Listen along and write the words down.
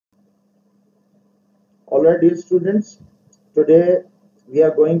Alright, dear students, today we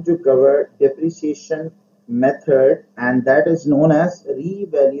are going to cover depreciation method, and that is known as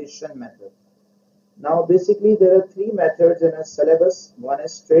revaluation method. Now, basically, there are three methods in a syllabus. One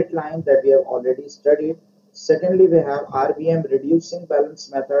is straight line that we have already studied. Secondly, we have RBM reducing balance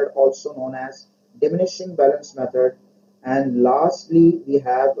method, also known as diminishing balance method. And lastly, we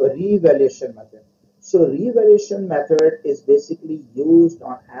have a revaluation method. So, revaluation method is basically used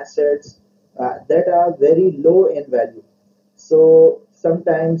on assets that are very low in value. So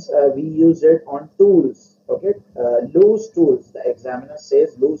sometimes we use it on tools, okay, loose tools. The examiner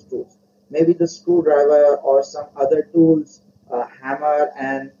says loose tools, maybe the screwdriver or some other tools, hammer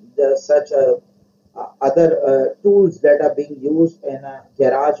and such other tools that are being used in a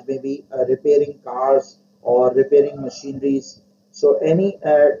garage, maybe repairing cars or repairing machineries. So any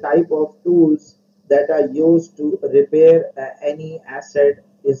type of tools that are used to repair any asset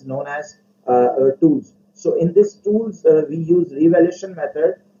is known as tools. So in these tools, we use revaluation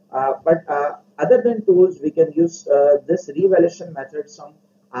method, but other than tools, we can use this revaluation method some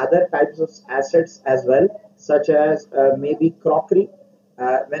other types of assets as well, such as maybe crockery.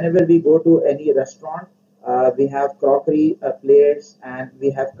 Whenever we go to any restaurant, we have crockery plates, and we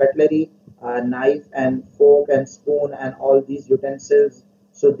have cutlery, knife and fork and spoon and all these utensils.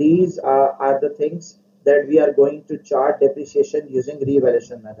 So these are the things that we are going to chart depreciation using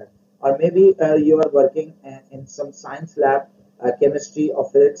revaluation method. Or maybe you are working in some science lab, chemistry or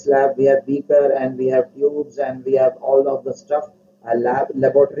physics lab. We have beaker and we have tubes and we have all of the stuff,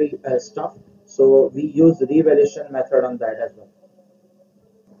 laboratory stuff. So we use revaluation method on that as well.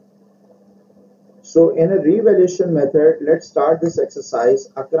 So in a revaluation method, let's start this exercise.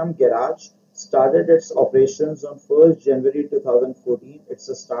 Akram Garage started its operations on 1st January 2014. It's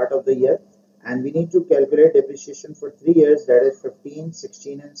the start of the year, and we need to calculate depreciation for 3 years, that is 15,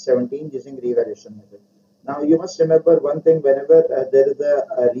 16 and 17 using revaluation method. Now you must remember one thing: whenever there is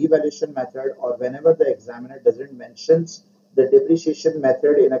a revaluation method, or whenever the examiner doesn't mentions the depreciation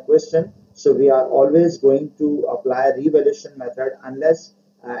method in a question, so we are always going to apply revaluation method unless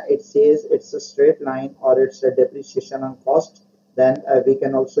it says it's a straight line or it's a depreciation on cost. Then we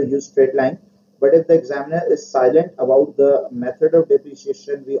can also use straight line. But if the examiner is silent about the method of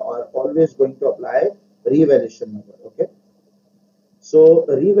depreciation, we are always going to apply revaluation method. Okay. So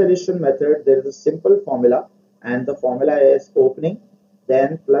revaluation method, there is a simple formula, and the formula is opening,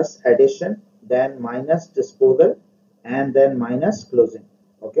 then plus addition, then minus disposal, and then minus closing.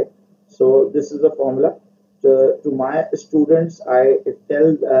 Okay. So this is the formula. To my students, I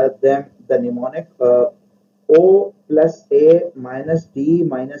tell them the mnemonic O plus A minus D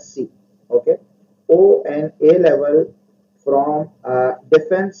minus C. Okay. O and A level from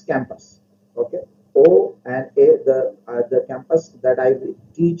defense campus. Okay. O and A, the campus that I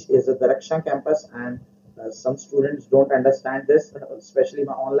teach is the Raksha campus, and some students don't understand this, especially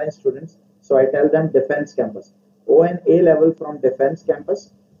my online students. So I tell them defense campus. O and A level from defense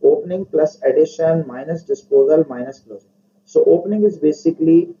campus, opening plus addition minus disposal minus closing. So opening is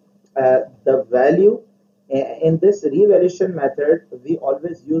basically the value. In this revaluation method, we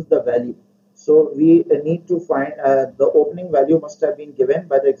always use the value. So we need to find the opening value must have been given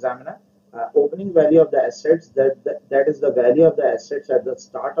by the examiner. Opening value of the assets, that is the value of the assets at the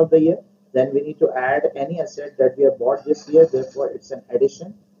start of the year. Then we need to add any asset that we have bought this year, therefore it's an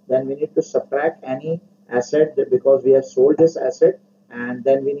addition. Then we need to subtract any asset because we have sold this asset, and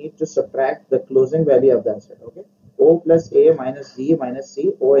then we need to subtract the closing value of the asset. Okay. O plus A minus D minus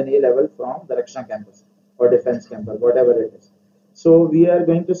C, O and A level from the Raksha campus or defense campus, whatever it is. So we are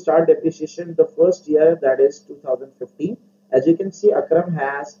going to start depreciation the first year, that is 2015. As you can see, Akram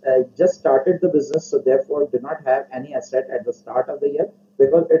has just started the business, so therefore do not have any asset at the start of the year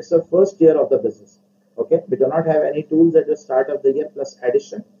because it's the first year of the business. Okay, we do not have any tools at the start of the year plus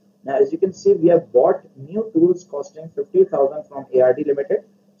addition. Now, as you can see, we have bought new tools costing 50,000 from ARD Limited.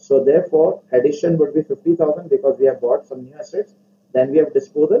 So therefore, addition would be 50,000 because we have bought some new assets. Then we have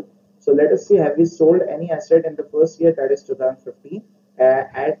disposal. So let us see, have we sold any asset in the first year, that is 2015.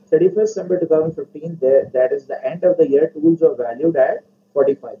 At 31st December 2015, that is the end of the year, tools are valued at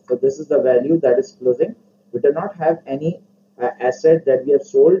 45. So this is the value that is closing. We do not have any asset that we have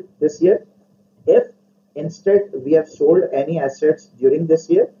sold this year. If instead we have sold any assets during this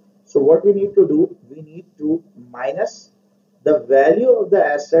year, so what we need to do, we need to minus the value of the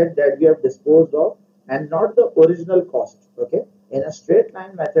asset that we have disposed of and not the original cost. Okay. In a straight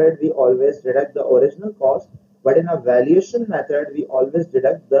line method, we always deduct the original cost, but in a valuation method, we always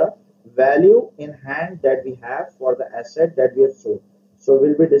deduct the value in hand that we have for the asset that we have sold. So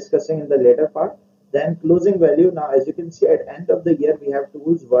we'll be discussing in the later part. Then closing value. Now, as you can see, at end of the year, we have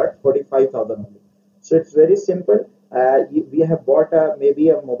tools worth 45,000 only. So it's very simple. We have bought maybe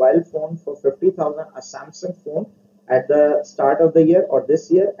a mobile phone for 50,000, a Samsung phone at the start of the year or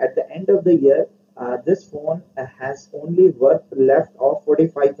this year. At the end of the year, this phone has only worth left of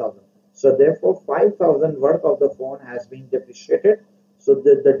 45,000. So therefore, 5,000 worth of the phone has been depreciated. So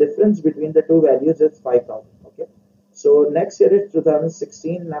the difference between the two values is 5,000. Okay. So next year is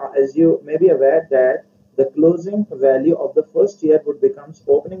 2016. Now, as you may be aware that the closing value of the first year would becomes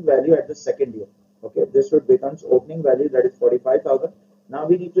opening value at the second year. Okay, this would becomes opening value, that is 45,000. Now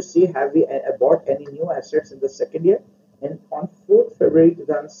we need to see, have we bought any new assets in the second year? And on 4th February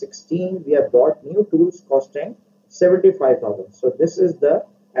 2016, we have bought new tools costing 75,000. So this is the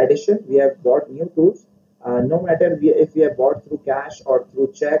addition. We have bought new tools. No matter if we have bought through cash or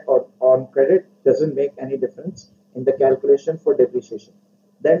through check or on credit, doesn't make any difference in the calculation for depreciation.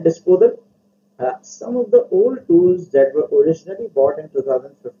 Then disposal. Some of the old tools that were originally bought in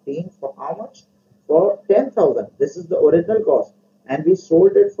 2015, for how much? For 10,000. This is the original cost, and we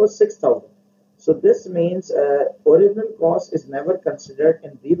sold it for 6,000. So this means original cost is never considered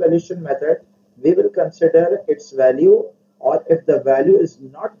in revaluation method. We will consider its value, or if the value is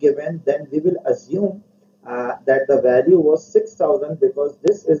not given, then we will assume that the value was 6,000, because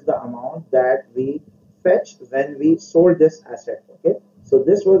this is the amount that we fetched when we sold this asset. Okay, so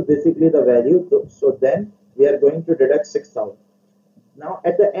this was basically the value. So then we are going to deduct 6,000. Now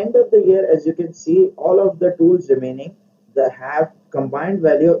at the end of the year, as you can see, all of the tools remaining that have combined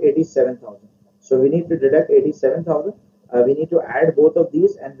value of 87,000. So we need to deduct 87,000. We need to add both of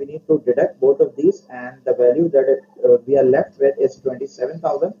these, and we need to deduct both of these, and the value that we are left with is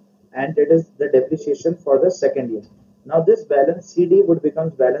 27,000, and it is the depreciation for the second year. Now this balance CD would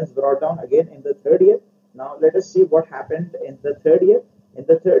becomes balance brought down again in the third year. Now let us see what happened in the third year. In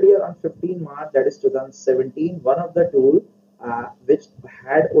the third year, on 15 March, that is 2017, one of the tool which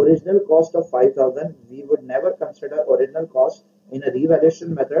had original cost of 5,000, we would never consider original cost in a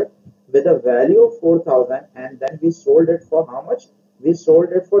revaluation method, with a value of 4,000, and then we sold it for how much? We sold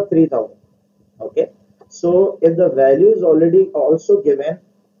it for 3,000. Okay, so if the value is already also given,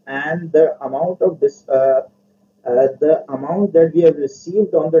 and the amount of this the amount that we have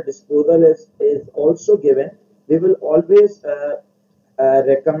received on the disposal is also given, we will always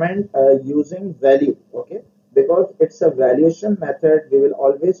recommend using value. Okay, because it's a valuation method, we will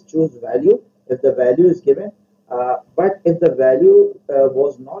always choose value if the value is given. But if the value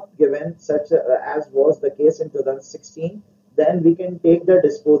was not given, such as was the case in 2016, then we can take the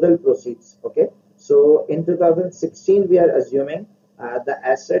disposal proceeds. Okay, so in 2016, we are assuming the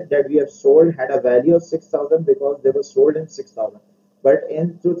asset that we have sold had a value of 6,000, because they were sold in 6,000. But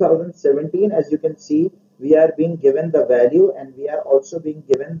in 2017, as you can see, we are being given the value, and we are also being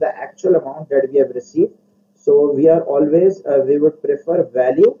given the actual amount that we have received. So we are always, we would prefer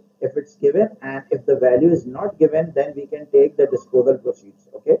value if it's given, and if the value is not given, then we can take the disposal proceeds.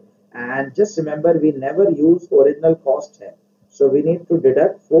 Okay, and just remember, we never use original cost here. So we need to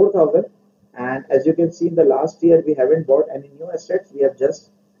deduct 4,000, and as you can see, in the last year, we haven't bought any new assets. We have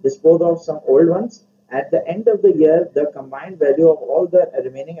just disposed of some old ones. At the end of the year, the combined value of all the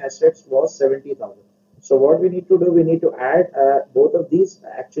remaining assets was 70,000. So what we need to do, we need to add both of these.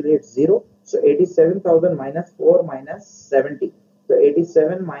 Actually, it's 0. So 87,000 minus 4 minus 70. So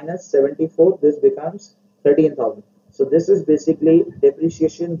 87 minus 74, this becomes 13,000. So this is basically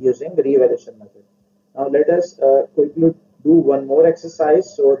depreciation using revaluation method. Now let us quickly do one more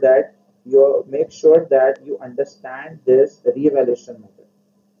exercise, so that you make sure that you understand this revaluation method.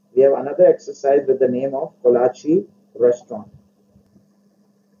 We have another exercise with the name of Kolachi restaurant.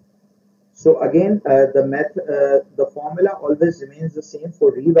 So again, the formula always remains the same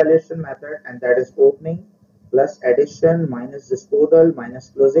for revaluation method, and that is opening plus addition minus disposal minus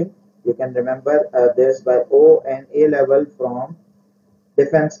closing. You can remember this by O and A level from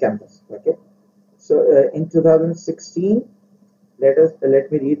defense campus. Okay. So in 2016,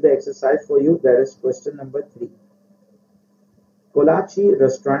 let me read the exercise for you. That is question number 3. Kolachi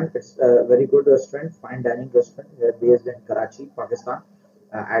restaurant. It's a very good restaurant, fine dining restaurant, based in Karachi, Pakistan,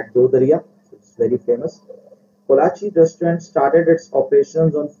 at Dodariya. It's very famous. Kolachi restaurant started its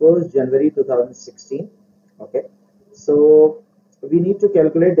operations on 1st January 2016. Okay, so we need to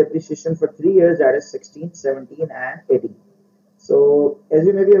calculate depreciation for 3 years, that is 16, 17, and 18. So as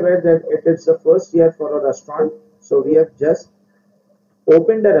you may be aware that it is the first year for a restaurant. So we have just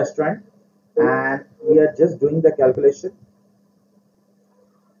opened the restaurant, and we are just doing the calculation.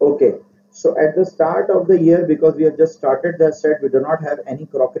 Okay, so at the start of the year, because we have just started the set, we do not have any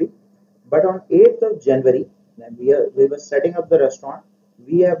crockery. But on 8th of January, when we were setting up the restaurant,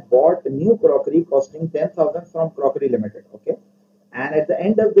 we have bought new crockery costing 10,000 from Crockery Limited. Okay, And at the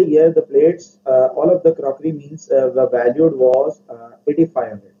end of the year, the plates, all of the crockery means the valued was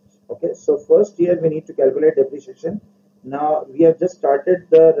 8,500. Okay, so first year we need to calculate depreciation. Now we have just started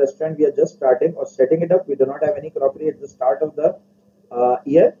the restaurant, we are just starting or setting it up. We do not have any crockery at the start of the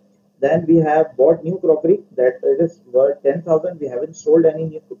year. Then we have bought new crockery that it is worth 10,000. We haven't sold any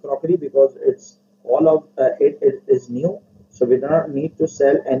new crockery because it's all of it is new. So we do not need to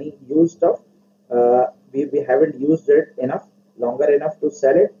sell any used stuff. We haven't used it enough, longer enough to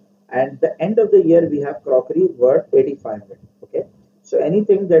sell it. And the end of the year we have crockery worth 8,500. Okay. So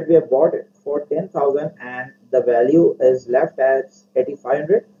anything that we have bought for 10,000 and the value is left as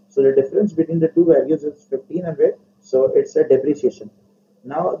 8,500. So the difference between the two values is 1,500. So it's a depreciation.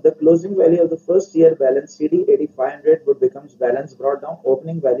 Now the closing value of the first year balance CD 8,500 would becomes balance brought down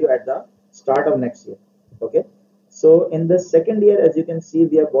opening value at the start of next year. Okay. So in the second year, as you can see,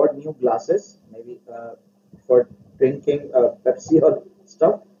 we have bought new glasses, maybe for drinking Pepsi or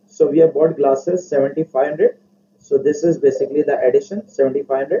stuff. So we have bought glasses 7,500. So this is basically the addition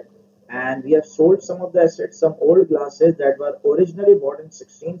 7,500. And we have sold some of the assets, some old glasses that were originally bought in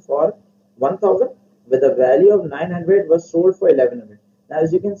 16 for 1,000 with a value of 900 was sold for 1,100. Now,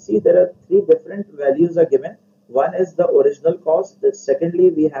 as you can see, there are three different values are given. One is the original cost.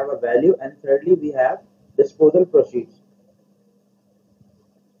 Secondly, we have a value, and thirdly, we have disposal proceeds.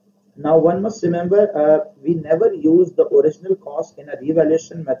 Now, one must remember we never use the original cost in a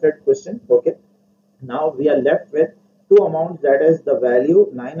revaluation method question. Okay. Now we are left with two amounts, that is the value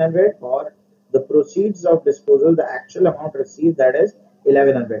 900 or the proceeds of disposal, the actual amount received, that is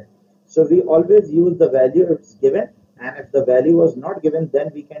 1,100. So we always use the value if it's given, and if the value was not given,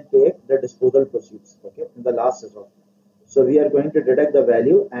 then we can take the disposal proceeds. Okay, in the last resort. So we are going to deduct the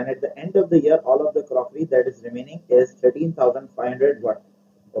value, and at the end of the year, all of the crockery that is remaining is 13,500 worth.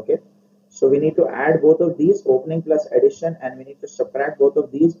 Okay. So we need to add both of these, opening plus addition, and we need to subtract both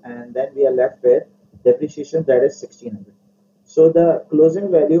of these, and then we are left with depreciation, that is 1,600. So the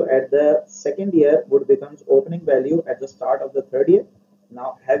closing value at the second year would becomes opening value at the start of the third year.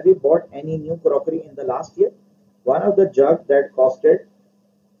 Now, have we bought any new crockery in the last year? One of the jug that costed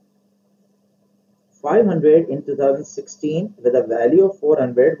 500 in 2016 with a value of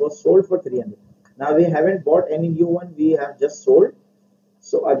 400 was sold for 300. Now we haven't bought any new one, we have just sold.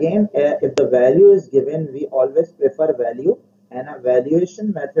 So again, if the value is given, we always prefer value, and a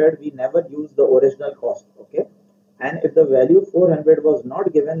valuation method, we never use the original cost. Okay. And if the value 400 was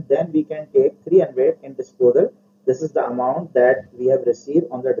not given, then we can take 300 in disposal. This is the amount that we have received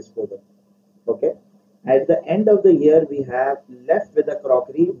on the disposal. Okay. At the end of the year, we have left with a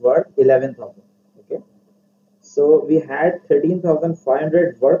crockery worth 11,000. Okay. So we had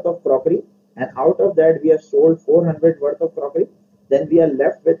 13,500 worth of crockery, and out of that we have sold 400 worth of crockery. Then we are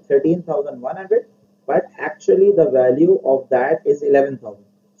left with 13,100, but actually the value of that is 11,000.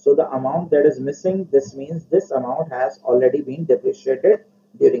 So the amount that is missing, this means this amount has already been depreciated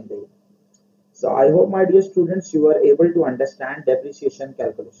during the year. So I hope, my dear students, you are able to understand depreciation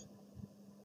calculation.